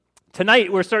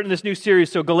Tonight, we're starting this new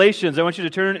series, so Galatians. I want you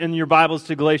to turn in your Bibles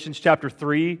to Galatians chapter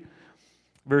 3,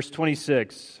 verse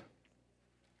 26.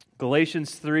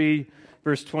 Galatians 3,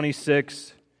 verse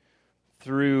 26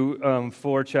 through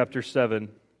chapter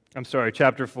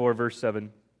 4, verse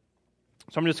 7.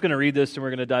 So I'm just going to read this and we're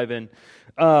going to dive in.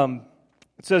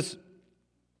 It says,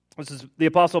 this is the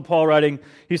Apostle Paul writing,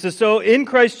 he says, "So in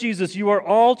Christ Jesus you are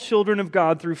all children of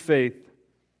God through faith.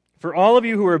 For all of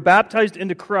you who are baptized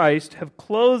into Christ have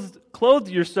clothed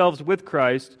yourselves with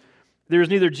Christ. There is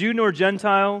neither Jew nor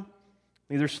Gentile,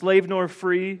 neither slave nor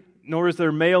free, nor is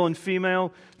there male and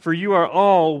female, for you are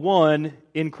all one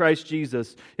in Christ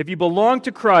Jesus. If you belong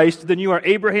to Christ, then you are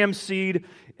Abraham's seed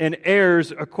and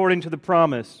heirs according to the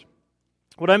promise."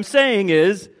 What I'm saying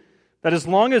is that as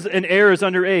long as an heir is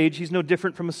underage, he's no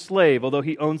different from a slave, although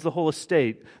he owns the whole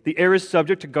estate. The heir is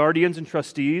subject to guardians and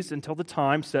trustees until the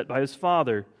time set by his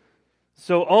father.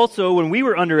 So also, when we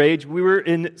were underage, we were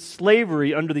in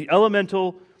slavery under the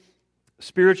elemental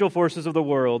spiritual forces of the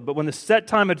world. But when the set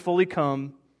time had fully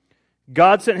come,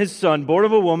 God sent His Son, born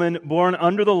of a woman, born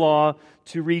under the law,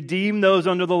 to redeem those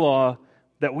under the law,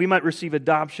 that we might receive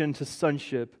adoption to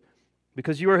sonship.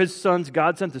 Because you are His sons,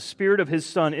 God sent the Spirit of His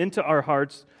Son into our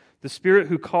hearts, the Spirit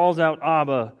who calls out,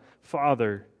 "Abba,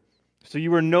 Father." So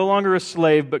you are no longer a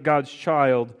slave, but God's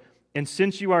child. And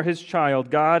since you are His child,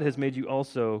 God has made you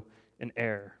also an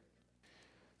heir.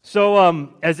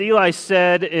 So, as Eli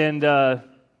said, and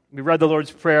we read the Lord's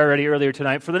Prayer already earlier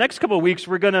tonight, for the next couple of weeks,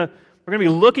 we're going to be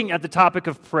looking at the topic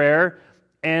of prayer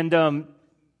and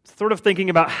sort of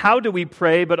thinking about how do we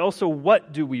pray, but also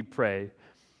what do we pray.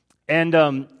 And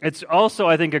it's also,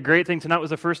 I think, a great thing. Tonight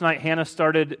was the first night Hannah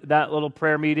started that little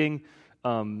prayer meeting.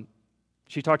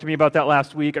 She talked to me about that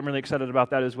last week. I'm really excited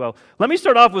about that as well. Let me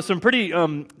start off with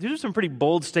these are some pretty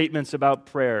bold statements about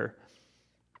prayer.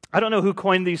 I don't know who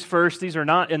coined these first. These are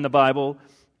not in the Bible.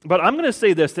 But I'm going to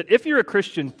say this, that if you're a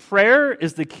Christian, prayer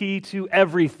is the key to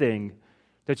everything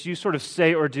that you sort of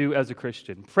say or do as a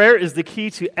Christian. Prayer is the key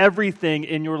to everything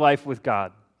in your life with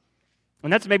God.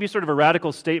 And that's maybe sort of a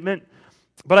radical statement,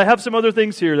 but I have some other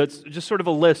things here that's just sort of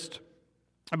a list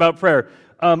about prayer.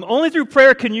 Only through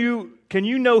prayer can you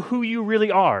know who you really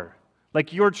are,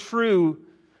 like your true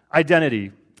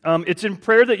identity. It's in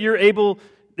prayer that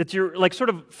you're like sort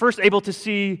of first able to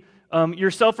see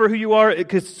yourself for who you are,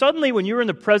 because suddenly when you're in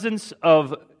the presence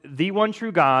of the one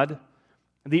true God,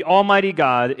 the Almighty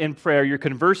God, in prayer, you're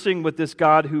conversing with this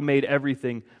God who made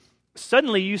everything.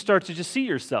 Suddenly you start to just see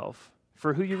yourself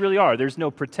for who you really are. There's no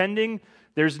pretending.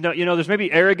 There's maybe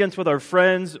arrogance with our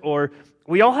friends, or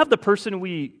we all have the person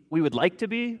we would like to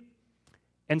be.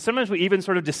 And sometimes we even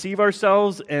sort of deceive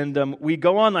ourselves, and we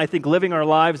go on, I think, living our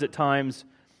lives at times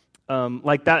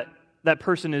like that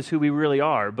person is who we really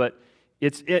are. But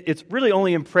it's really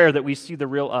only in prayer that we see the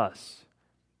real us.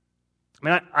 I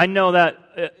mean, I know that,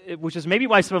 which is maybe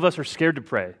why some of us are scared to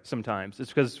pray sometimes. It's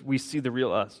because we see the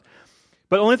real us.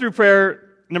 But only through prayer,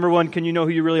 number one, can you know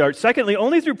who you really are. Secondly,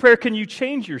 only through prayer can you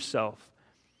change yourself.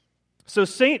 So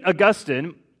St. Augustine,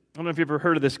 I don't know if you've ever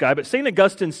heard of this guy, but St.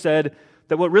 Augustine said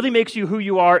that what really makes you who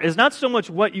you are is not so much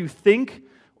what you think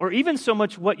or even so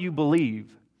much what you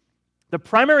believe. The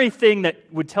primary thing that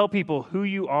would tell people who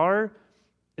you are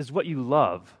is what you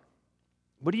love.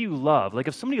 What do you love? Like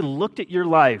if somebody looked at your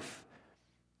life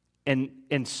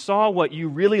and saw what you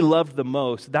really loved the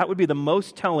most, that would be the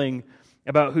most telling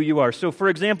about who you are. So for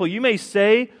example, you may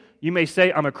say,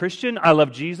 I'm a Christian, I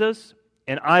love Jesus,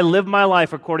 and I live my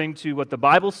life according to what the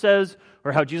Bible says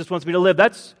or how Jesus wants me to live.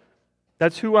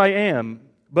 That's who I am.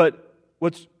 But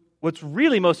what's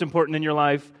really most important in your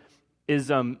life is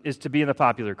to be in the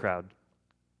popular crowd.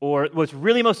 Or what's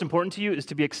really most important to you is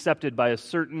to be accepted by a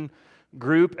certain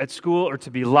group at school, or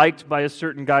to be liked by a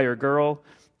certain guy or girl,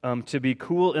 to be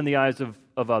cool in the eyes of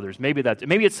others. Maybe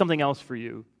it's something else for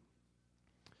you.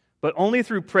 But only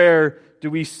through prayer do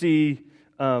we see,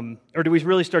 or do we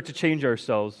really start to change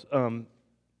ourselves.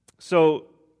 So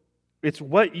it's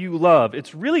what you love.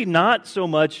 It's really not so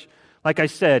much, like I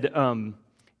said,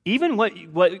 even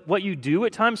what you do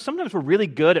at times. Sometimes we're really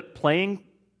good at playing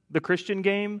the Christian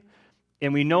game,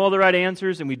 and we know all the right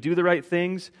answers, and we do the right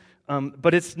things.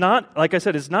 But it's not, like I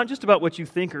said, it's not just about what you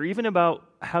think or even about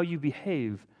how you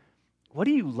behave. What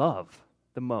do you love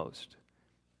the most?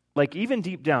 Like even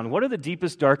deep down, what are the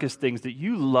deepest, darkest things that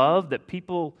you love that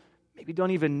people maybe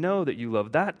don't even know that you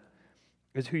love? That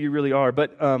is who you really are.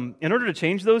 But in order to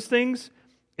change those things,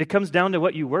 it comes down to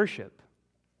what you worship.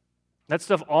 That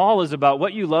stuff all is about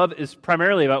what you love, is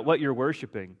primarily about what you're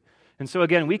worshiping. And so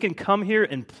again, we can come here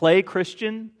and play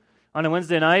Christian on a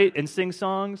Wednesday night and sing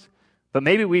songs, but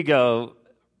maybe we go,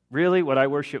 really, what I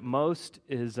worship most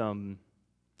is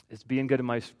is being good in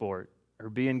my sport or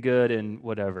being good in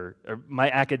whatever, or my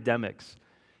academics.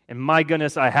 And my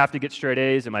goodness, I have to get straight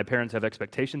A's, and my parents have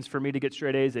expectations for me to get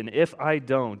straight A's, and if I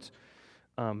don't,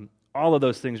 all of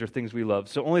those things are things we love.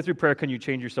 So only through prayer can you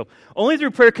change yourself. Only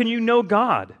through prayer can you know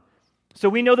God. So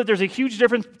we know that there's a huge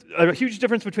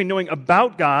difference between knowing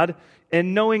about God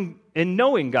and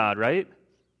knowing God, right?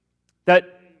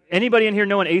 That anybody in here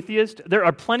know an atheist? There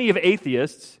are plenty of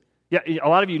atheists. Yeah, a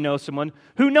lot of you know someone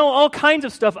who know all kinds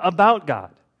of stuff about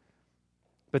God.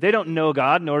 But they don't know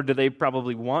God, nor do they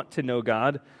probably want to know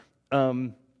God.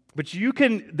 But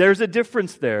there's a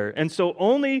difference there. And so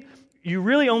you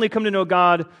really only come to know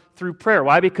God through prayer.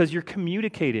 Why? Because you're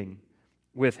communicating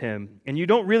with Him. And you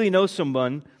don't really know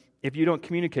someone if you don't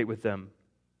communicate with them.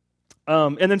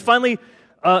 And then finally,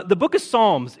 the book of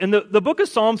Psalms. In the book of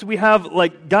Psalms, we have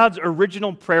like God's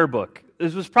original prayer book.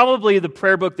 This was probably the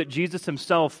prayer book that Jesus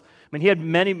himself, he had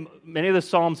many of the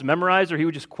Psalms memorized, or he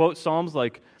would just quote Psalms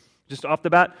like just off the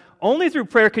bat. Only through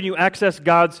prayer can you access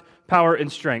God's power and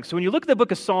strength. So when you look at the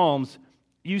book of Psalms,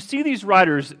 you see these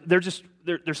writers,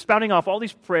 they're spouting off all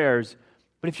these prayers.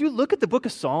 But if you look at the book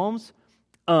of Psalms,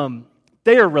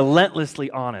 they are relentlessly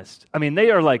honest.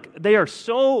 They are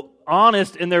so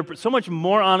honest, and they're so much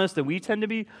more honest than we tend to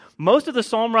be. Most of the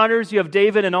Psalm writers, you have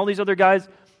David and all these other guys,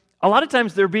 a lot of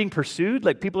times they're being pursued,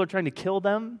 like people are trying to kill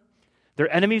them.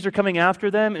 Their enemies are coming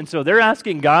after them, and so they're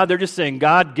asking God, they're just saying,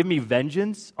 God, give me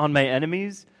vengeance on my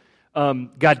enemies.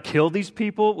 God, kill these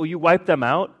people. Will you wipe them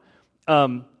out?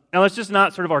 Now, that's just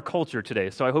not sort of our culture today,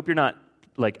 so I hope you're not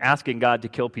like asking God to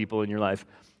kill people in your life.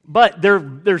 But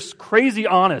they're crazy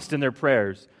honest in their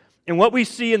prayers. And what we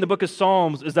see in the book of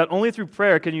Psalms is that only through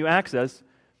prayer can you access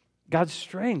God's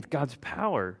strength, God's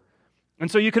power. And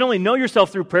so you can only know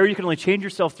yourself through prayer. You can only change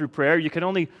yourself through prayer. You can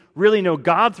only really know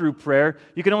God through prayer.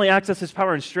 You can only access His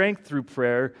power and strength through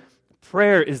prayer.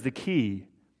 Prayer is the key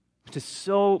to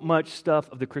so much stuff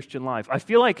of the Christian life. I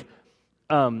feel like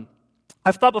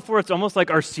I've thought before it's almost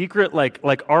like our secret,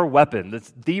 like our weapon.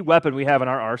 That's the weapon we have in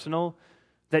our arsenal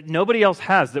that nobody else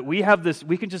has. That we have this,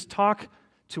 we can just talk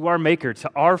to our Maker,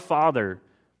 to our Father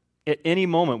at any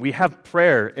moment. We have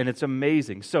prayer, and it's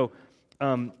amazing. So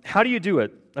how do you do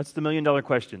it? That's the million-dollar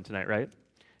question tonight, right?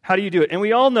 How do you do it? And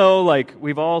we all know, like,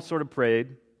 we've all sort of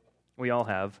prayed. We all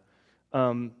have.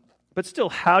 But still,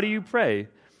 how do you pray?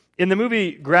 In the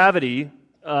movie Gravity,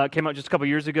 came out just a couple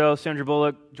years ago, Sandra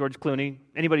Bullock, George Clooney.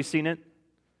 Anybody seen it?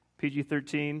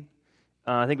 PG-13.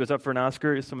 I think it was up for an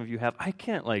Oscar. Some of you have. I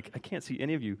can't see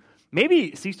any of you.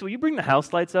 Maybe, Cecil, will you bring the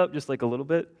house lights up just like a little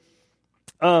bit?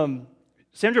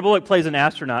 Sandra Bullock plays an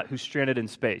astronaut who's stranded in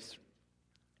space.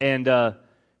 And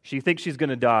she thinks she's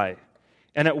going to die.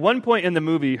 And at one point in the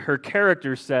movie, her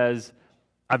character says,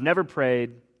 I've never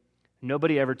prayed.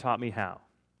 Nobody ever taught me how.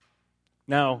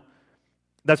 Now,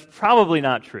 that's probably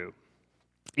not true.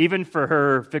 Even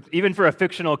for a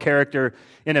fictional character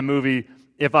in a movie,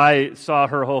 if I saw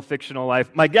her whole fictional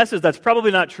life, my guess is that's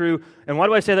probably not true. And why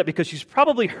do I say that? Because she's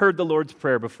probably heard the Lord's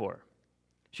Prayer before.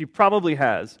 She probably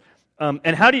has.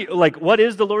 And how do you, what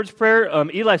is the Lord's Prayer?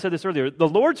 Eli said this earlier. The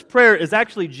Lord's Prayer is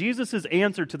actually Jesus'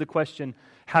 answer to the question,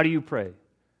 how do you pray?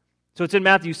 So it's in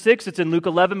Matthew 6, it's in Luke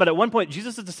 11, but at one point,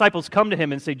 Jesus' disciples come to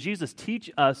him and say, Jesus,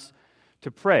 teach us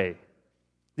to pray.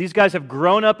 These guys have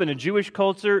grown up in a Jewish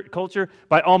culture.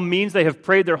 By all means, they have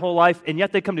prayed their whole life, and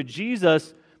yet they come to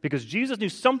Jesus because Jesus knew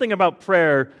something about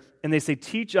prayer, and they say,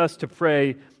 teach us to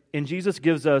pray, and Jesus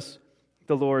gives us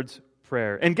the Lord's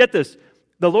Prayer. And get this,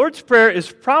 the Lord's Prayer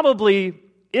is probably,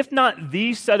 if not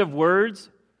the set of words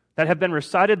that have been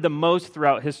recited the most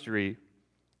throughout history,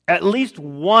 at least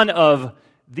one of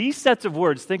these sets of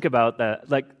words, think about that,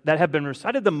 that have been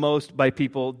recited the most by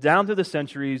people down through the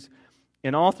centuries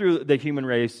and all through the human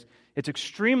race. It's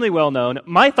extremely well known.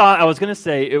 My thought, I was going to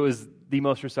say it was the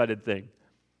most recited thing.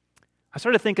 I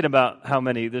started thinking about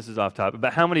this is off topic,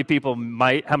 but how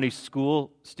many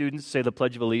school students say the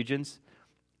Pledge of Allegiance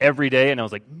every day, and I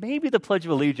was like, maybe the Pledge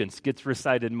of Allegiance gets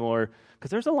recited more, because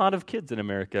there's a lot of kids in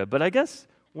America, but I guess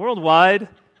worldwide,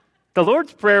 the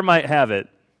Lord's Prayer might have it.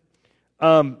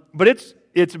 But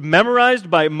it's memorized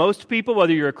by most people,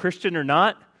 whether you're a Christian or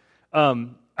not.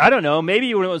 I don't know,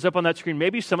 maybe when it was up on that screen,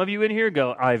 maybe some of you in here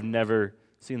go, I've never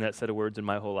seen that set of words in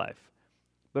my whole life.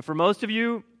 But for most of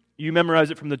you, you memorize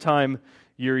it from the time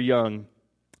you're young.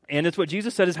 And it's what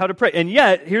Jesus said is how to pray. And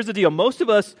yet, here's the deal, most of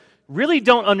us really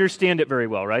don't understand it very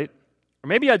well, right? Or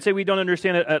maybe I'd say we don't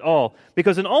understand it at all.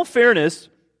 Because in all fairness,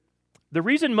 the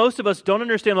reason most of us don't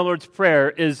understand the Lord's Prayer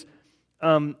is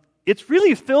it's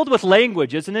really filled with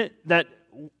language, isn't it, that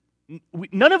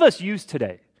none of us use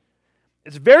today.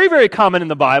 It's very, very common in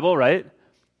the Bible, right?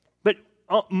 But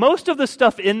most of the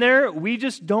stuff in there, we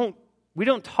just don't we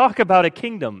don't talk about a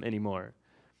kingdom anymore.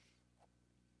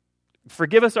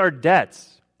 Forgive us our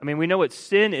debts. I mean, we know what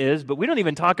sin is, but we don't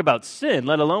even talk about sin,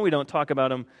 let alone we don't talk about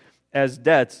them as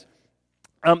debts.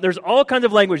 There's all kinds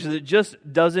of language that just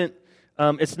doesn't,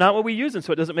 it's not what we use, and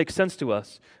so it doesn't make sense to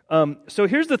us. So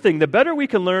here's the thing. The better we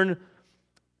can learn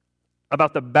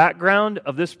about the background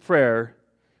of this prayer,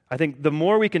 I think the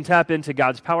more we can tap into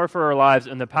God's power for our lives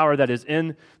and the power that is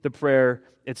in the prayer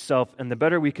itself, and the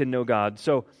better we can know God.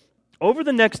 So over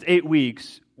the next 8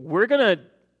 weeks, we're going to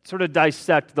sort of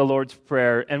dissect the Lord's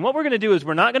Prayer. And what we're going to do is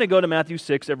we're not going to go to Matthew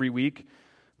 6 every week,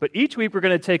 but each week we're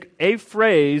going to take a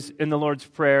phrase in the Lord's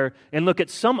Prayer and look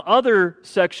at some other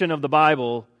section of the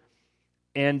Bible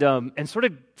and sort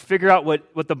of figure out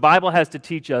what the Bible has to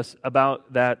teach us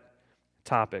about that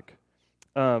topic.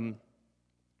 So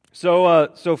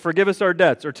forgive us our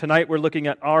debts, or tonight we're looking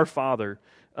at our Father.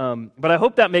 But I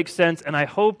hope that makes sense, and I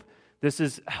hope this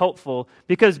is helpful,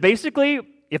 because basically,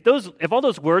 if all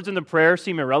those words in the prayer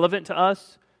seem irrelevant to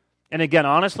us, and again,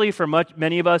 honestly, for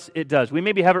many of us, it does. We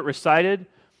maybe have it recited.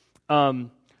 I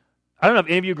don't know if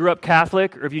any of you grew up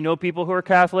Catholic, or if you know people who are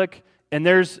Catholic, and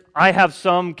I have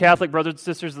some Catholic brothers and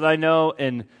sisters that I know,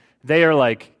 and they are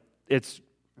like, it's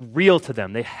real to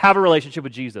them. They have a relationship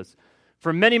with Jesus.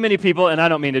 For many, many people, and I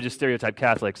don't mean to just stereotype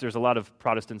Catholics, there's a lot of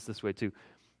Protestants this way too,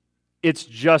 it's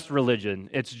just religion.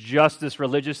 It's just this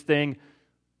religious thing.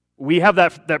 We have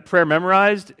that prayer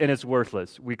memorized, and it's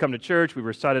worthless. We come to church, we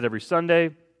recite it every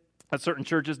Sunday at certain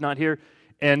churches, not here,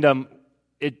 and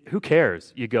who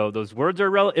cares? You go, those words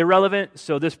are irrelevant,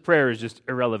 so this prayer is just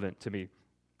irrelevant to me.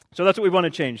 So that's what we want to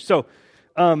change. So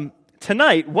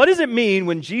tonight, what does it mean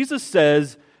when Jesus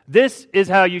says, this is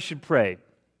how you should pray?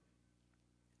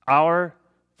 Our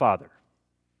Father.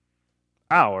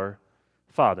 Our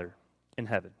Father in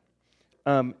heaven.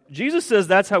 Jesus says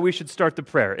that's how we should start the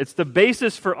prayer. It's the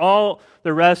basis for all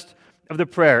the rest of the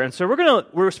prayer. And so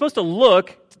we're supposed to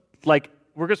look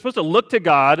to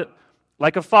God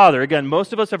like a father. Again,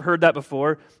 most of us have heard that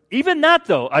before. Even that,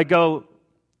 though, I go,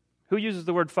 who uses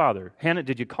the word father? Hannah,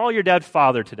 did you call your dad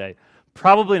father today?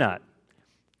 Probably not.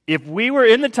 If we were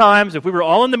in the times, if we were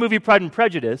all in the movie Pride and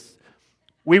Prejudice,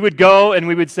 we would go and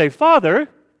we would say, Father,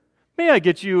 may I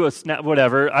get you a snap,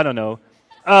 whatever, I don't know.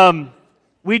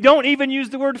 We don't even use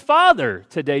the word father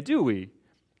today, do we?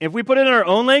 If we put it in our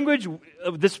own language,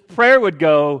 this prayer would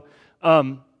go,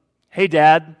 hey,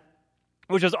 Dad,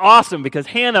 which was awesome because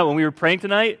Hannah, when we were praying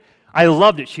tonight, I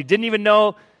loved it. She didn't even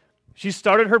know. She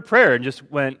started her prayer and just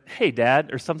went, hey,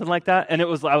 Dad, or something like that. And I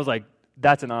was like,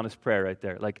 that's an honest prayer right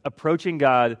there. Like approaching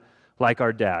God like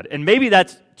our dad. And maybe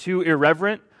that's too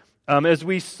irreverent. As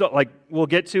we'll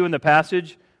get to in the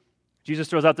passage, Jesus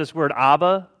throws out this word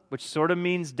Abba, which sort of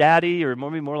means daddy, or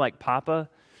maybe more like papa.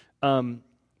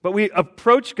 But we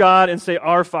approach God and say,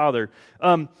 our Father.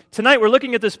 Tonight we're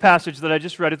looking at this passage that I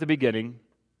just read at the beginning,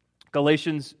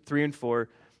 Galatians 3 and 4.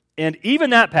 And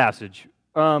even that passage,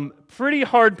 pretty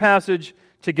hard passage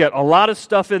to get. A lot of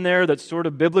stuff in there that's sort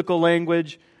of biblical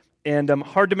language and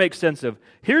hard to make sense of.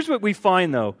 Here's what we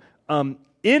find, though.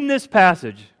 In this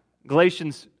passage,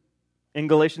 Galatians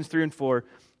 3 and 4,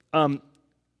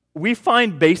 we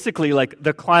find basically like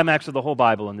the climax of the whole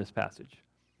Bible in this passage.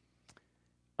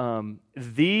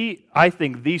 I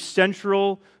think the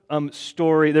central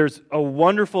story, there's a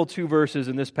wonderful 2 verses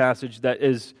in this passage that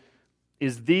is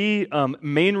the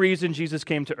main reason Jesus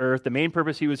came to earth, the main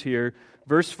purpose he was here.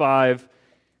 Verse 5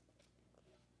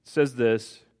 says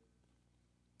this,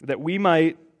 that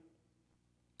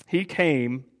he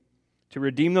came to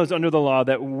redeem those under the law,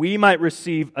 that we might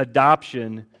receive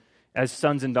adoption as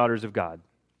sons and daughters of God.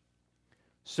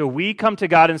 So we come to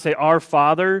God and say, our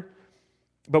Father,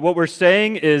 but what we're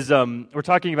saying is we're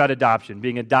talking about adoption,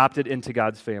 being adopted into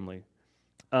God's family.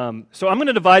 So I'm going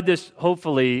to divide this,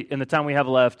 hopefully, in the time we have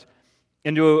left,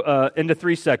 into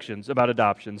 3 sections about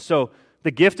adoption. So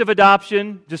the gift of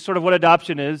adoption, just sort of what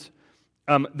adoption is,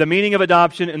 the meaning of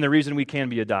adoption, and the reason we can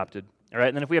be adopted. All right,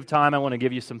 and then if we have time, I want to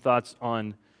give you some thoughts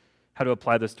on how to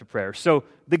apply this to prayer. So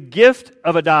the gift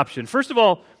of adoption. First of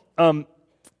all,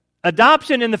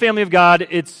 adoption in the family of God,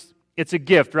 it's a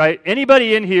gift, right?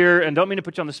 Anybody in here, and don't mean to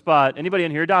put you on the spot, anybody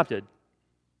in here adopted?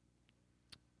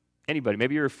 Anybody?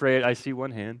 Maybe you're afraid. I see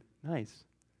one hand. Nice.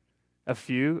 A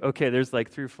few? Okay, there's like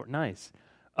 3 or 4. Nice.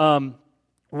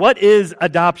 What is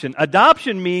adoption?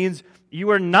 Adoption means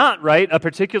you are not, right, a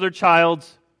particular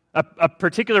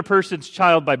person's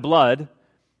child by blood.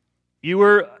 You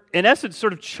were, in essence,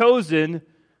 sort of chosen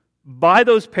by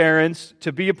those parents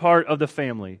to be a part of the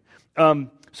family.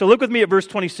 So look with me at verse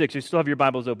 26. You still have your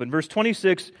Bibles open. Verse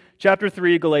 26, chapter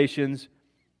 3, Galatians.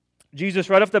 Jesus,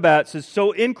 right off the bat, says,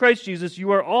 so in Christ Jesus,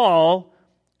 you are all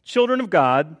children of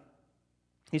God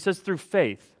He says through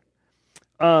faith.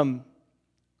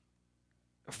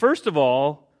 First of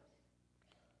all,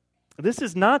 this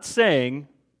is not saying,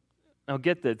 now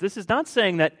get this is not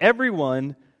saying that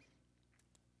everyone,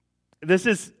 this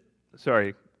is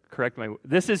saying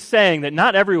that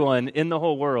not everyone in the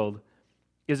whole world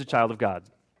is a child of God.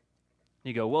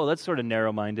 You go, well, that's sort of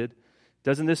narrow-minded.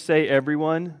 Doesn't this say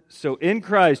everyone? So in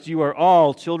Christ, you are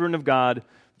all children of God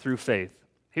through faith.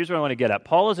 Here's what I want to get at.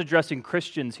 Paul is addressing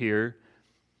Christians here.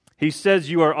 He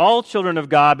says you are all children of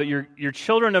God, but you're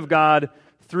children of God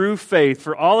through faith.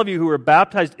 For all of you who are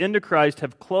baptized into Christ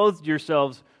have clothed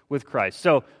yourselves with Christ.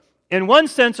 So in one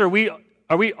sense, are we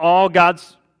all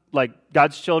God's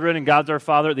children and God's our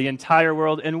Father, the entire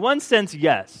world? In one sense,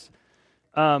 yes.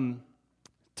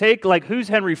 Take, who's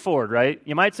Henry Ford, right?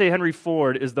 You might say Henry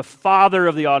Ford is the father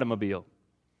of the automobile.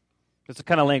 That's the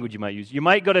kind of language you might use. You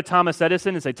might go to Thomas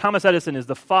Edison and say Thomas Edison is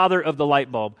the father of the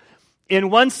light bulb.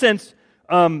 In one sense,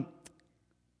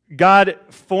 God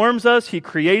forms us, He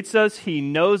creates us, He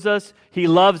knows us, He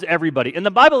loves everybody. And the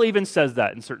Bible even says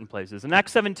that in certain places. In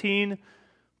Acts 17,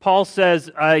 Paul says,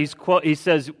 he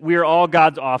says, we are all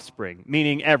God's offspring,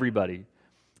 meaning everybody.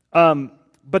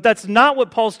 But that's not what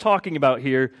Paul's talking about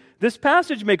here. This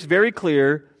passage makes very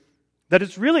clear that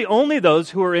it's really only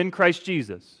those who are in Christ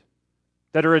Jesus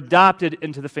that are adopted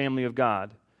into the family of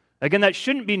God. Again, that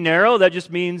shouldn't be narrow. That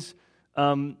just means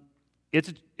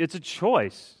it's a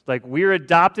choice. We're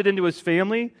adopted into His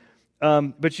family,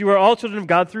 but you are all children of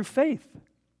God through faith.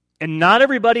 And not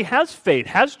everybody has faith,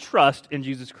 has trust in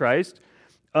Jesus Christ.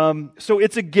 So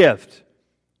it's a gift.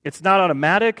 It's not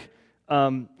automatic.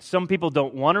 Some people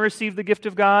don't want to receive the gift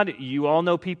of God. You all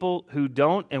know people who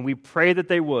don't, and we pray that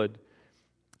they would.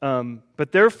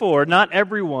 But therefore, not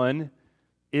everyone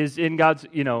is in God's,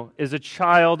 is a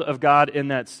child of God in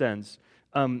that sense.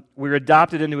 We're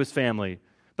adopted into His family.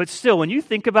 But still, when you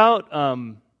think about,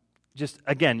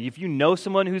 if you know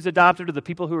someone who's adopted or the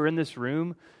people who are in this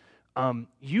room,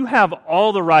 you have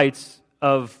all the rights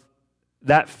of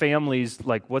that family's,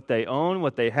 what they own,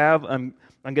 what they have. I'm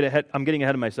getting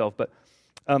ahead of myself, but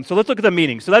so let's look at the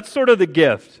meaning. So that's sort of the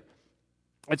gift.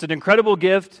 It's an incredible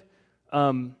gift,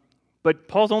 but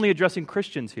Paul's only addressing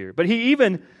Christians here. But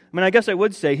I guess I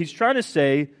would say, he's trying to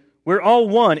say, we're all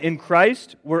one in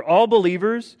Christ. We're all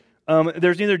believers.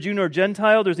 There's neither Jew nor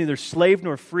Gentile. There's neither slave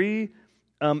nor free.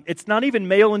 It's not even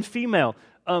male and female.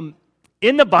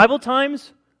 In the Bible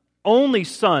times, only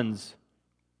sons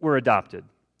were adopted.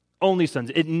 Only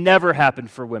sons. It never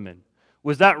happened for women.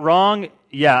 Was that wrong?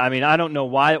 Yeah, I don't know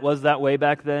why it was that way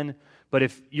back then, but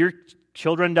if your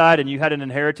children died and you had an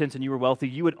inheritance and you were wealthy,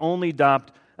 you would only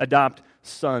adopt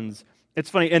sons. It's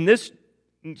funny, in this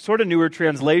sort of newer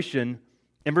translation,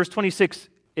 in verse 26,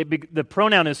 the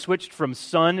pronoun is switched from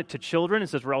son to children. It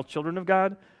says we're all children of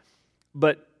God.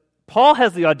 But Paul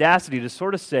has the audacity to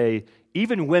sort of say,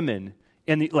 even women,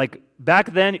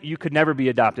 back then you could never be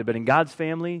adopted, but in God's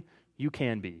family, you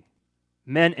can be.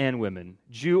 Men and women,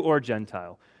 Jew or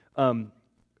Gentile.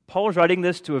 Paul was writing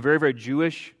this to a very, very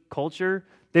Jewish culture.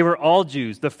 They were all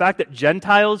Jews. The fact that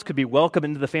Gentiles could be welcomed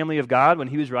into the family of God when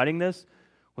he was writing this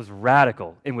was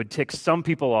radical and would tick some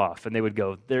people off. And they would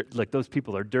go, those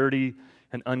people are dirty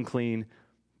and unclean.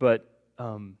 But,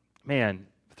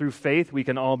 through faith, we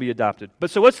can all be adopted.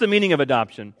 But so what's the meaning of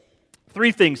adoption?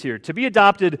 3 things here. To be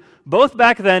adopted both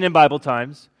back then in Bible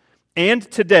times and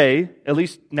today, at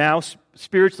least now,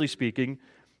 spiritually speaking,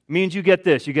 means you get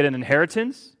this. You get an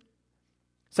inheritance.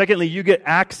 Secondly, you get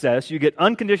access. You get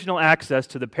unconditional access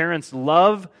to the parents'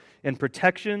 love and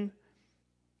protection.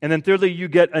 And then thirdly, you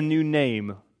get a new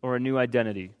name or a new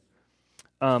identity.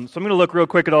 So I'm going to look real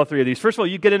quick at all 3 of these. First of all,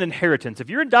 you get an inheritance. If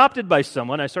you're adopted by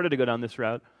someone, I started to go down this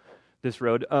road.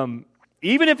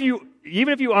 Even if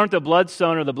you aren't the blood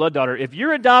son or the blood daughter, if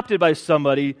you're adopted by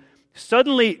somebody,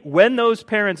 suddenly when those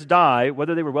parents die,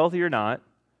 whether they were wealthy or not,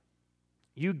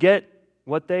 you get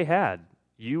what they had.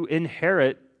 You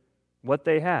inherit what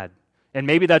they had. And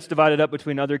maybe that's divided up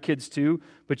between other kids too,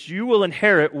 but you will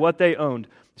inherit what they owned.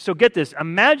 So get this.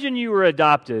 Imagine you were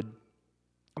adopted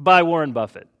by Warren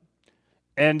Buffett.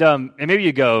 And maybe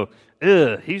you go,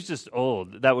 ugh, he's just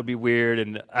old. That would be weird,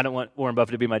 and I don't want Warren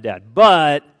Buffett to be my dad.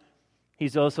 But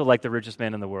he's also like the richest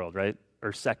man in the world, right?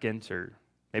 Or second, or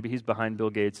maybe he's behind Bill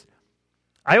Gates.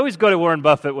 I always go to Warren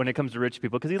Buffett when it comes to rich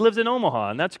people because he lives in Omaha,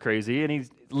 and that's crazy, and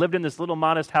he's lived in this little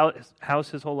modest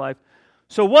house his whole life.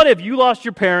 So what if you lost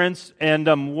your parents,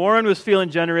 and Warren was feeling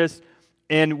generous,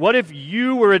 and what if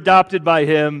you were adopted by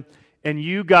him, and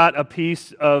you got a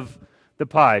piece of the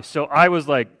pie? So I was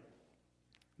like,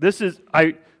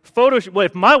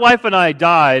 if my wife and I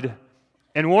died,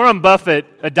 and Warren Buffett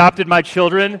adopted my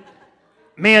children,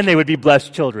 Man, they would be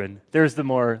blessed children. There's the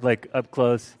more like up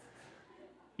close.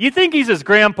 You think he's his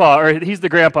grandpa, or he's the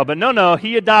grandpa, but no,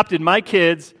 he adopted my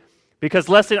kids because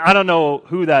Leslie, I don't know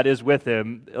who that is with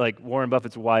him, like Warren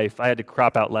Buffett's wife. I had to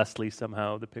crop out Leslie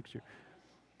somehow, the picture.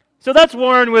 So that's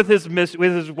Warren with his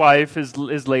wife,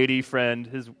 his lady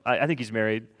friend. I think he's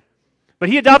married. But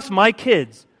he adopts my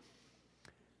kids.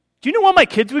 Do you know what my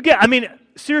kids would get? I mean,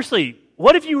 seriously,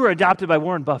 what if you were adopted by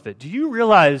Warren Buffett? Do you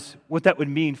realize what that would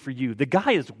mean for you? The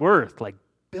guy is worth like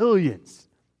billions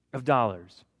of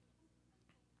dollars.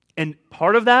 And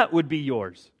part of that would be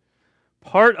yours.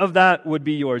 Part of that would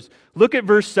be yours. Look at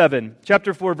verse 7,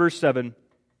 chapter 4, verse 7.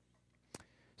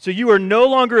 So you are no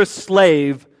longer a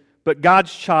slave, but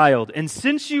God's child. And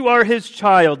since you are his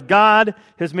child, God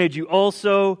has made you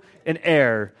also an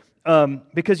heir.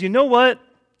 Because you know what?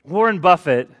 Warren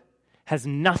Buffett has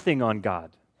nothing on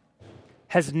God.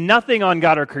 Has nothing on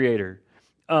God, our Creator.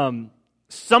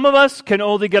 Some of us can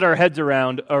only get our heads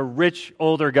around a rich,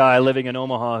 older guy living in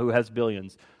Omaha who has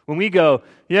billions. When we go,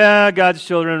 yeah, God's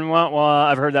children, wah, wah,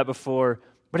 I've heard that before,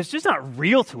 but it's just not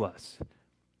real to us.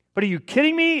 But are you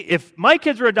kidding me? If my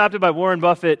kids were adopted by Warren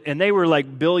Buffett and they were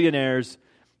like billionaires,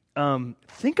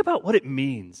 think about what it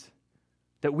means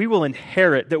that we will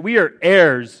inherit, that we are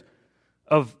heirs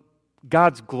of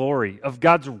God's glory, of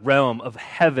God's realm, of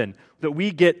heaven, that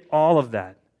we get all of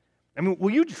that. I mean,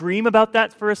 will you dream about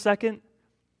that for a second?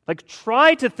 Like,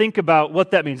 try to think about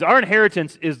what that means. Our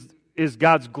inheritance is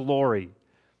God's glory,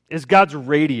 is God's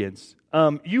radiance.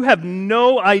 You have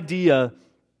no idea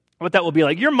what that will be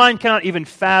like. Your mind cannot even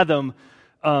fathom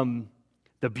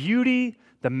the beauty,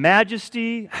 the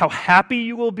majesty, how happy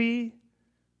you will be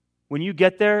when you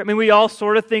get there. I mean, we all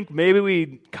sort of think maybe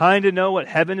we kind of know what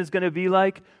heaven is going to be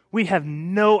like. We have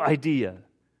no idea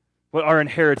what our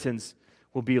inheritance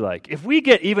will be like. If we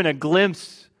get even a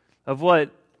glimpse of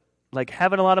what like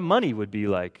having a lot of money would be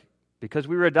like because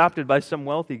we were adopted by some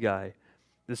wealthy guy,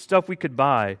 the stuff we could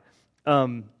buy,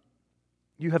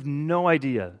 you have no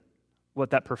idea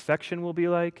what that perfection will be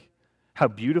like, how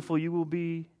beautiful you will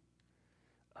be,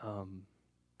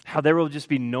 how there will just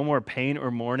be no more pain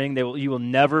or mourning. You will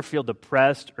never feel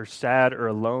depressed or sad or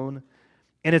alone.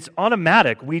 And it's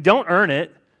automatic. We don't earn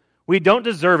it. We don't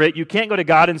deserve it. You can't go to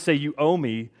God and say, you owe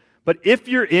me. But if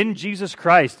you're in Jesus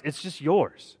Christ, it's just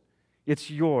yours. It's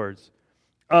yours.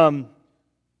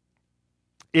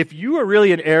 If you are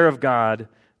really an heir of God,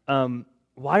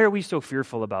 why are we so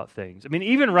fearful about things? I mean,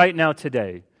 even right now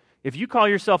today, if you call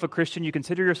yourself a Christian, you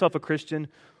consider yourself a Christian,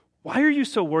 why are you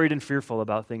so worried and fearful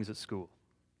about things at school?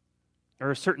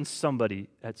 Or a certain somebody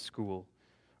at school?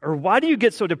 Or why do you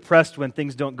get so depressed when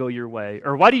things don't go your way?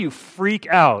 Or why do you freak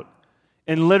out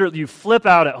and literally you flip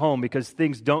out at home because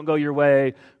things don't go your way,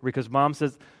 or because mom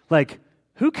says, like,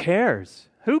 who cares?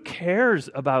 Who cares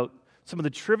about some of the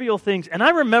trivial things? And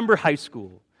I remember high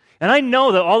school, and I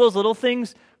know that all those little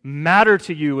things matter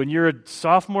to you when you're a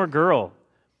sophomore girl,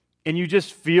 and you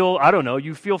just feel, I don't know,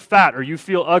 you feel fat, or you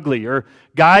feel ugly, or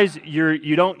guys, you're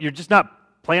just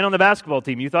not playing on the basketball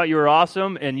team. You thought you were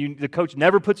awesome, and the coach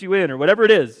never puts you in, or whatever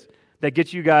it is that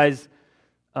gets you guys.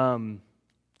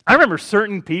 I remember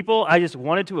certain people I just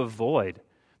wanted to avoid,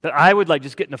 that I would like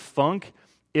just get in a funk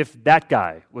if that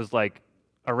guy was like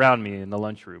around me in the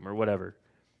lunchroom or whatever.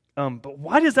 But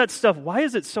why is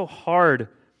it so hard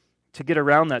to get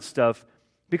around that stuff?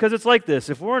 Because it's like this.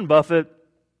 If Warren Buffett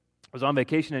was on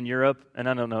vacation in Europe, and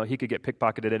I don't know, he could get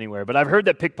pickpocketed anywhere, but I've heard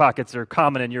that pickpockets are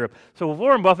common in Europe. So if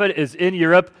Warren Buffett is in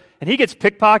Europe and he gets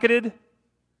pickpocketed,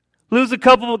 loses a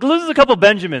couple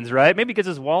Benjamins, right? Maybe gets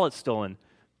his wallet stolen.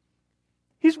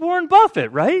 He's Warren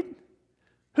Buffett, right?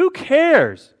 Who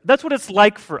cares? That's what it's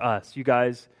like for us, you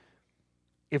guys.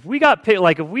 If we got picked,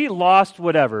 like if we lost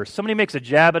whatever, somebody makes a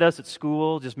jab at us at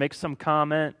school, just makes some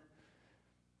comment,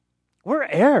 we're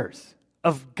heirs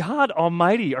of God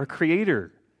Almighty, our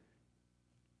Creator.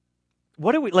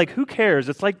 Who cares?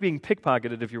 It's like being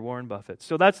pickpocketed if you're Warren Buffett.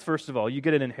 So that's first of all, you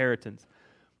get an inheritance.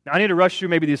 Now I need to rush through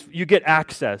maybe these. You get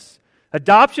access.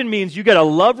 Adoption means you get a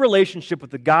love relationship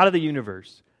with the God of the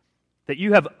universe, that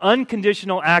you have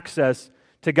unconditional access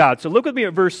to God. So look with me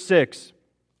at verse 6.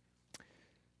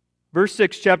 Verse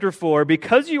 6, chapter 4,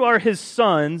 because you are His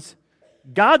sons,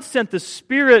 God sent the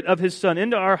Spirit of His Son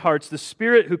into our hearts, the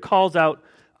Spirit who calls out,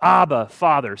 Abba,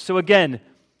 Father. So again,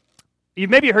 you've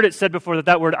maybe heard it said before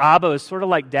that word Abba is sort of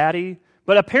like daddy,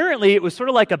 but apparently it was sort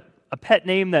of like a pet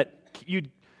name that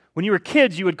when you were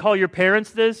kids, you would call your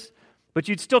parents this, but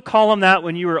you'd still call them that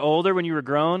when you were older, when you were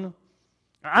grown.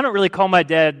 I don't really call my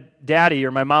dad daddy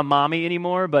or my mom mommy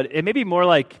anymore, but it may be more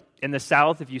like in the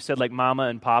South, if you said like mama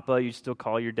and papa, you still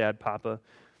call your dad papa.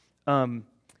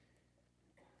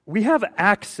 We have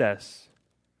access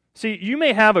See, you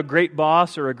may have a great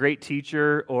boss or a great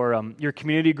teacher or your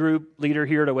community group leader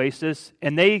here at Oasis,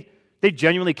 and they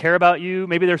genuinely care about you.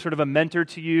 Maybe they're sort of a mentor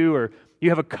to you, or you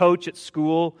have a coach at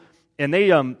school, and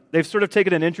they've sort of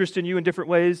taken an interest in you in different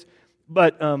ways,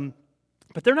 but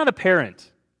they're not a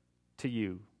parent to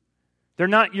you. They're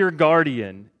not your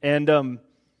guardian. And,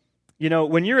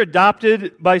 when you're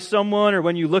adopted by someone or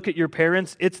when you look at your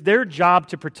parents, it's their job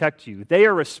to protect you. They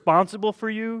are responsible for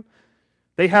you.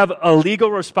 They have a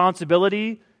legal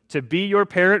responsibility to be your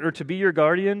parent or to be your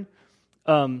guardian.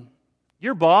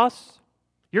 Your boss,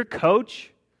 your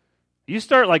coach, you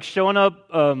start like showing up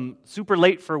super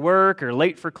late for work or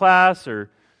late for class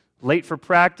or late for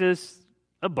practice,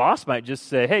 a boss might just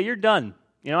say, hey, you're done.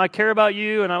 I care about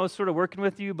you and I was sort of working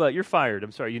with you, but you're fired.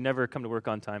 I'm sorry, you never come to work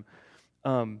on time.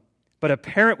 But a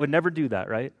parent would never do that,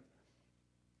 right?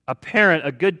 A parent,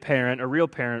 a good parent, a real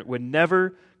parent would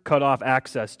never cut off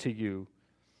access to you.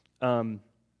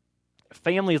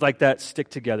 Families like that stick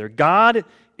together. God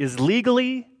is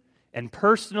legally and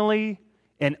personally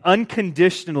and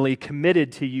unconditionally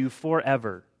committed to you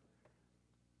forever.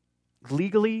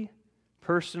 Legally,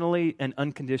 personally, and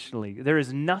unconditionally. There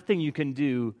is nothing you can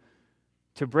do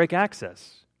to break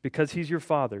access because He's your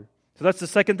Father. So that's the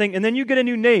second thing. And then you get a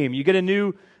new name. You get a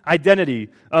new identity.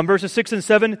 Verses 6 and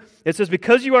 7, it says,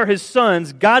 because you are His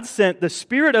sons, God sent the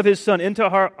Spirit of His Son into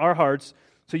our hearts,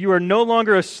 so you are no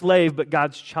longer a slave, but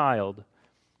God's child.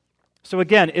 So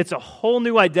again, it's a whole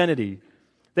new identity.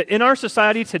 That in our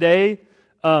society today,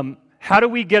 how do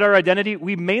we get our identity?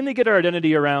 We mainly get our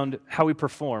identity around how we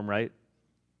perform, right?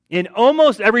 In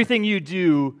almost everything you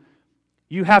do,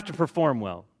 you have to perform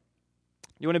well.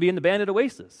 You want to be in the band at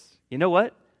Oasis. You know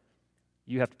what?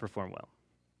 You have to perform well.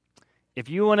 If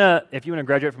you want to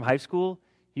graduate from high school,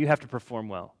 you have to perform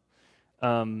well.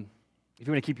 If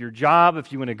you want to keep your job,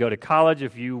 if you want to go to college,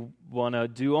 if you want to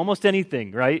do almost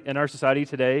anything, right, in our society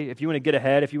today, if you want to get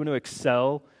ahead, if you want to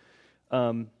excel,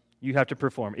 you have to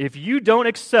perform. If you don't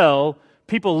excel,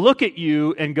 people look at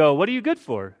you and go, what are you good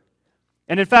for?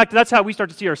 And in fact, that's how we start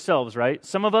to see ourselves, right?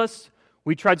 Some of us,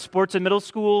 we tried sports in middle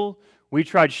school, we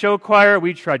tried show choir,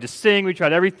 we tried to sing, we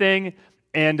tried everything,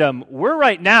 and we're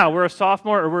a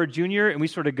sophomore or we're a junior, and we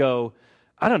sort of go,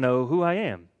 I don't know who I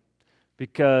am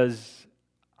because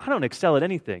I don't excel at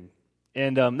anything.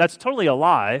 And that's totally a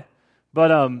lie,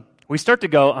 but we start to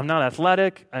go, I'm not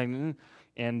athletic,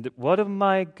 and what am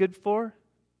I good for?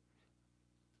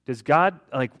 Does God,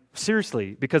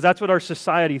 seriously, because that's what our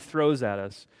society throws at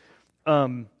us.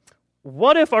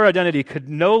 What if our identity could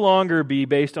no longer be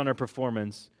based on our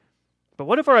performance, but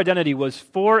what if our identity was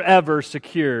forever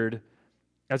secured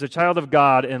as a child of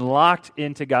God and locked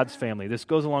into God's family? This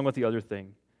goes along with the other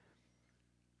thing.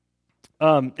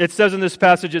 It says in this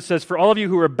passage, it says, for all of you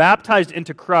who are baptized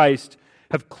into Christ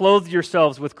have clothed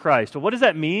yourselves with Christ. Well, what does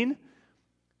that mean?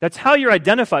 That's how you're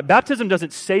identified. Baptism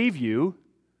doesn't save you.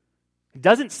 It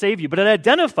doesn't save you, but it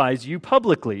identifies you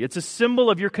publicly. It's a symbol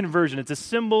of your conversion. It's a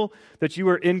symbol that you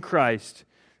are in Christ.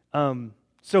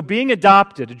 So being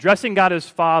adopted, addressing God as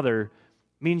Father,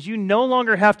 means you no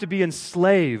longer have to be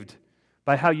enslaved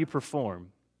by how you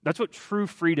perform. That's what true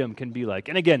freedom can be like.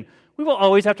 And again, we will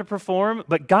always have to perform,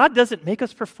 but God doesn't make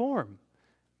us perform.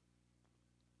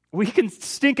 We can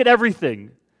stink at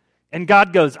everything. And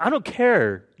God goes, I don't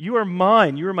care. You are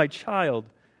mine. You are my child.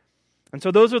 And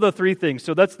so those are the three things.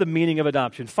 So that's the meaning of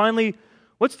adoption. Finally,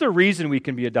 what's the reason we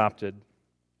can be adopted?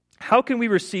 How can we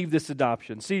receive this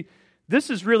adoption? See, this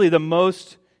is really the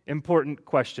most important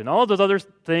question. All of those other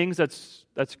things,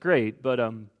 that's great, but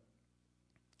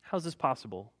how's this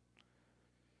possible?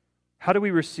 How do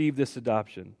we receive this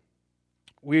adoption?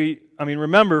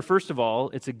 Remember, first of all,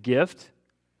 it's a gift.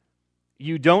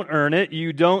 You don't earn it.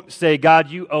 You don't say, God,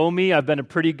 you owe me. I've been a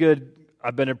pretty good guy.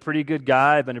 I've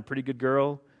been a pretty good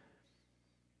girl.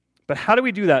 But how do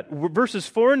we do that? Verses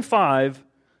 4 and 5,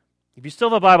 if you still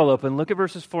have a Bible open, look at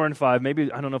verses 4 and 5.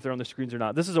 Maybe, I don't know if they're on the screens or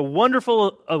not. This is a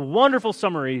wonderful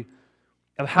summary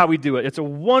of how we do it. It's a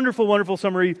wonderful, wonderful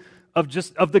summary of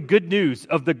the good news,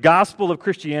 of the gospel of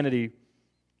Christianity.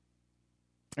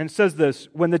 And it says this,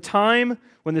 when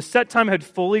the set time had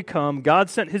fully come, God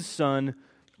sent His Son,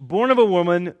 born of a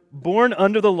woman, born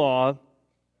under the law,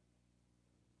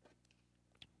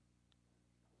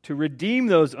 to redeem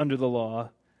those under the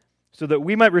law, so that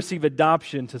we might receive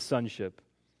adoption to sonship.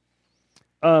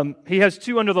 He has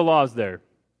two under the laws there.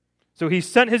 So He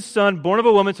sent His Son, born of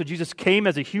a woman, so Jesus came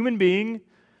as a human being,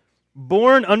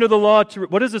 born under the law.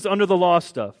 What is this under the law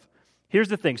stuff? Here's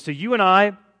the thing. So you and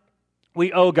I,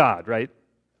 we owe God, right?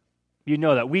 You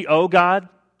know that. We owe God.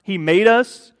 He made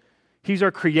us. He's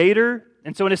our creator.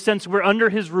 And so in a sense, we're under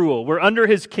His rule. We're under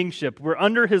His kingship. We're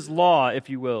under His law, if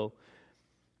you will.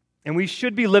 And we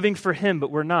should be living for him,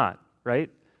 but we're not, right?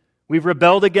 We've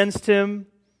rebelled against him.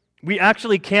 We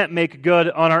actually can't make good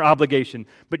on our obligation.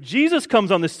 But Jesus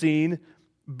comes on the scene,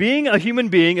 being a human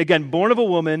being, again, born of a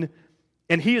woman,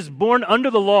 and he is born under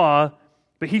the law,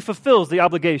 but he fulfills the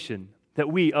obligation that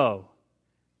we owe.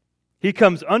 He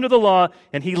comes under the law,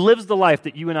 and he lives the life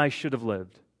that you and I should have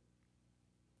lived.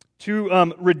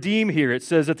 To redeem here, it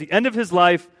says at the end of his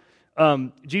life,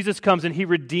 Jesus comes and he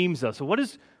redeems us. So what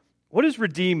does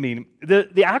redeem mean?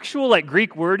 The actual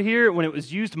Greek word here, when it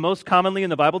was used most commonly in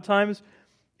the Bible times,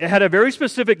 it had a very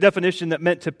specific definition that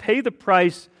meant to pay the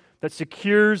price that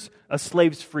secures a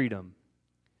slave's freedom.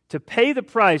 To pay the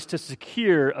price to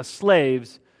secure a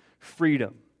slave's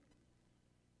freedom.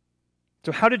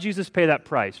 So how did Jesus pay that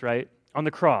price, right? On the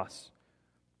cross.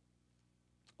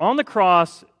 On the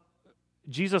cross,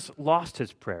 Jesus lost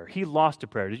his prayer. He lost a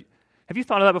prayer. Have you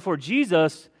thought of that before?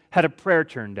 Jesus had a prayer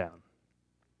turned down.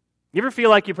 You ever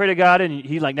feel like you pray to God and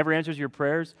he never answers your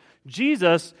prayers?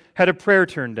 Jesus had a prayer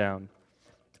turned down.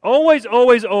 Always,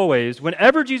 always, always,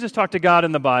 whenever Jesus talked to God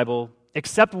in the Bible,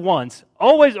 except once,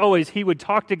 always, always, he would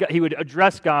talk to God, he would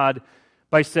address God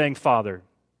by saying, Father.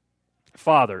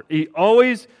 Father. He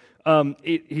always,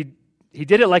 he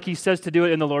did it like he says to do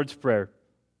it in the Lord's Prayer.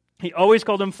 He always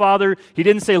called him Father. He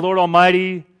didn't say Lord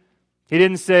Almighty. He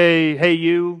didn't say, hey,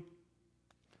 you.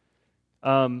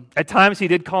 At times he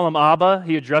did call him Abba.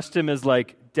 He addressed him as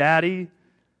Daddy.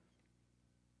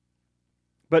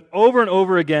 But over and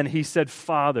over again, he said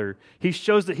Father. He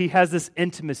shows that he has this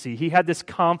intimacy. He had this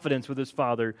confidence with his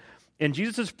Father. And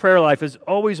Jesus' prayer life is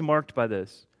always marked by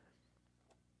this.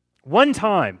 One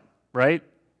time, right?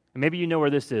 And maybe you know where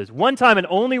this is. One time and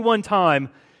only one time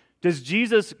does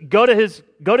Jesus go to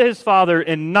his Father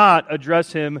and not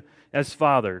address him as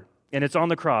Father. And it's on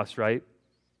the cross, right?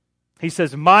 He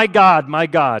says, my God,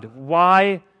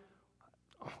 why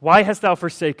hast thou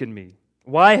forsaken me?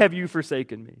 Why have you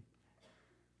forsaken me?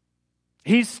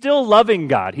 He's still loving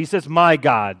God. He says, my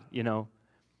God,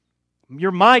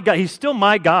 You're my God. He's still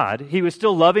my God. He was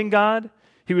still loving God.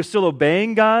 He was still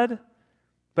obeying God.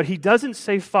 But he doesn't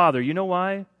say Father. You know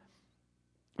why?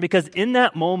 Because in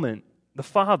that moment, the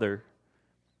Father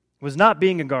was not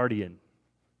being a guardian.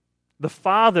 The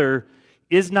Father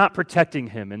is not protecting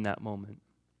him in that moment.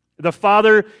 The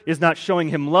Father is not showing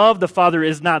him love. The Father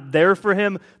is not there for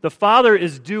him. The Father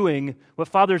is doing what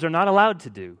fathers are not allowed to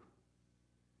do.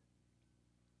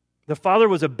 The Father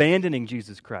was abandoning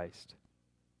Jesus Christ.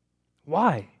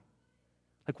 Why?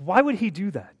 Why would he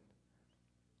do that?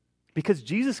 Because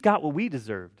Jesus got what we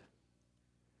deserved.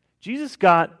 Jesus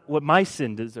got what my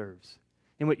sin deserves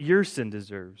and what your sin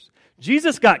deserves.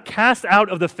 Jesus got cast out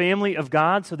of the family of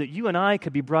God so that you and I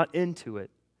could be brought into it.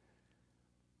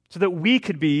 So that we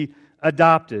could be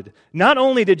adopted. Not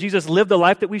only did Jesus live the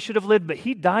life that we should have lived, but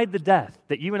he died the death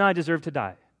that you and I deserve to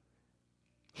die.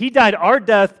 He died our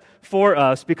death for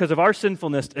us because of our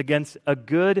sinfulness against a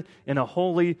good and a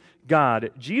holy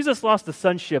God. Jesus lost the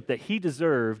sonship that he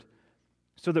deserved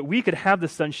so that we could have the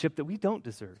sonship that we don't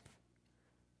deserve.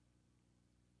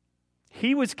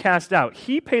 He was cast out.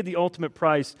 He paid the ultimate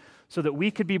price so that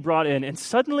we could be brought in. And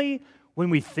suddenly, when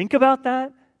we think about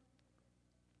that,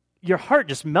 your heart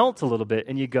just melts a little bit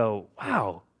and you go,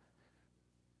 wow,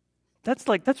 that's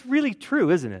really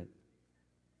true, isn't it?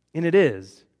 And it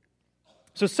is.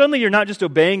 So suddenly you're not just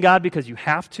obeying God because you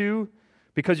have to,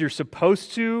 because you're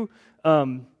supposed to.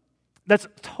 That's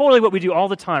totally what we do all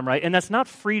the time, right? And that's not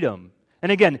freedom.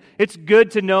 And again, it's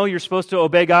good to know you're supposed to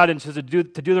obey God and to do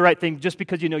the right thing just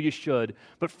because you know you should.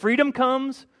 But freedom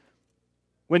comes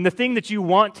when the thing that you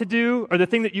want to do or the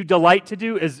thing that you delight to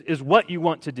do is what you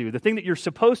want to do. The thing that you're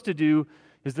supposed to do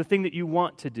is the thing that you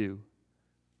want to do.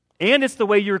 And it's the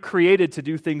way you're created to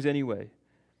do things anyway.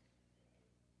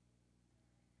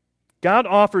 God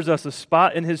offers us a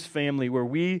spot in his family where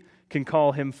we can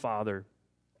call him Father.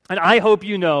 And I hope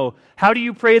you know, how do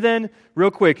you pray then? Real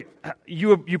quick,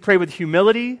 you pray with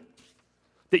humility,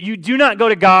 that you do not go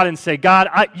to God and say, God,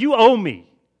 you owe me,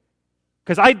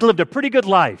 because I lived a pretty good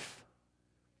life,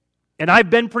 and I've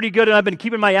been pretty good, and I've been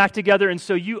keeping my act together, and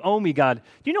so you owe me, God.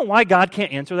 Do you know why God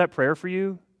can't answer that prayer for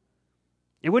you?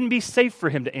 It wouldn't be safe for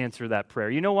him to answer that prayer.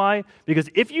 You know why? Because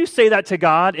if you say that to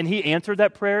God and he answered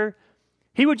that prayer,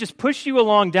 he would just push you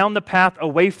along down the path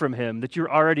away from him that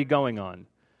you're already going on.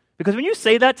 Because when you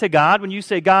say that to God, when you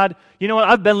say, God, you know what,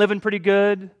 I've been living pretty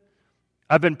good.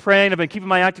 I've been praying. I've been keeping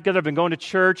my act together. I've been going to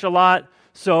church a lot.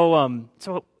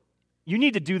 So you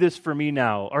need to do this for me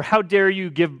now. Or how dare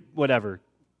you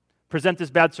present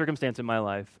this bad circumstance in my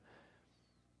life.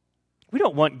 We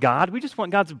don't want God. We just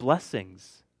want God's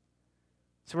blessings.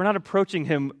 So we're not approaching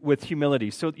him with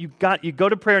humility. So you go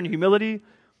to prayer in humility,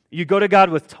 You go to God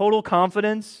with total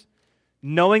confidence,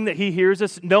 knowing that He hears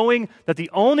us, knowing that the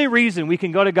only reason we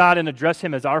can go to God and address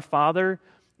Him as our Father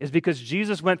is because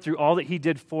Jesus went through all that He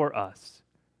did for us.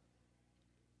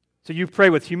 So you pray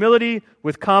with humility,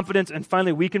 with confidence, and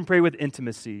finally we can pray with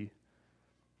intimacy.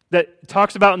 That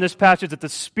talks about in this passage that the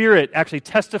Spirit actually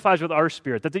testifies with our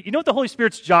spirit. That you know what the Holy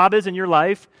Spirit's job is in your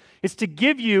life? It's to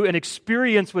give you an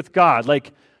experience with God,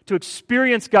 like to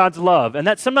experience God's love. And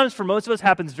that sometimes for most of us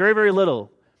happens very, very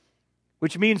little.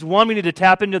 Which means, one, we need to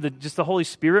tap into just the Holy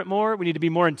Spirit more. We need to be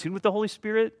more in tune with the Holy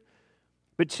Spirit.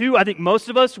 But two, I think most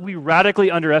of us, we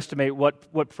radically underestimate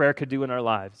what prayer could do in our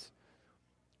lives.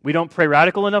 We don't pray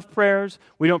radical enough prayers.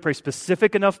 We don't pray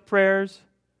specific enough prayers.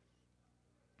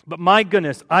 But my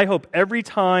goodness, I hope every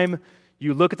time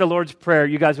you look at the Lord's Prayer,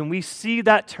 you guys, when we see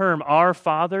that term, Our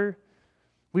Father,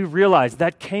 we realize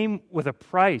that came with a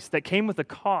price, that came with a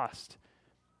cost.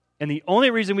 And the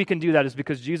only reason we can do that is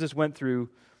because Jesus went through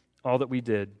all that we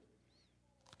did.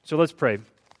 So let's pray.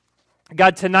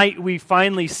 God, tonight we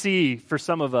finally see, for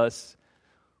some of us,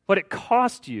 what it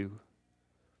cost you.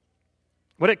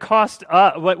 What it cost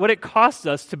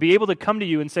us to be able to come to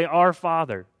you and say, Our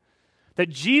Father. That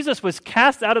Jesus was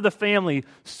cast out of the family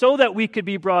so that we could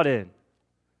be brought in.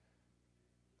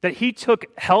 That He took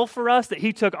hell for us, that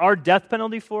He took our death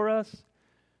penalty for us.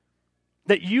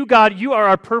 That you, God, you are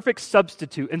our perfect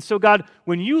substitute. And so, God,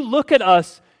 when you look at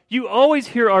us, you always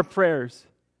hear our prayers.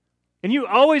 And you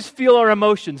always feel our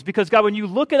emotions. Because, God, when you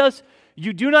look at us,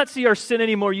 you do not see our sin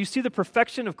anymore. You see the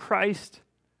perfection of Christ.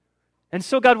 And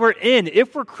so, God, we're in.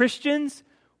 If we're Christians,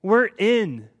 we're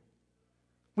in.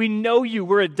 We know you.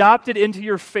 We're adopted into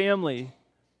your family.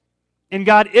 And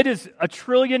God, it is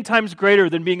 1,000,000,000,000 times greater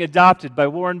than being adopted by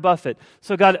Warren Buffett.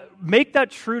 So God, make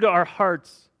that true to our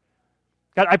hearts.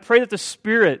 God, I pray that the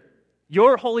Spirit,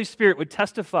 your Holy Spirit, would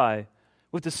testify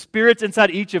with the spirits inside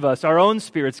each of us, our own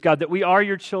spirits, God, that we are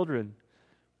your children.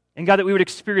 And God, that we would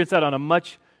experience that on a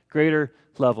much greater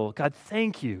level. God,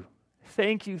 thank you.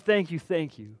 Thank you, thank you,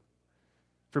 thank you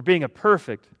for being a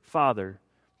perfect Father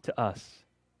to us.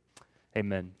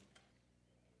 Amen.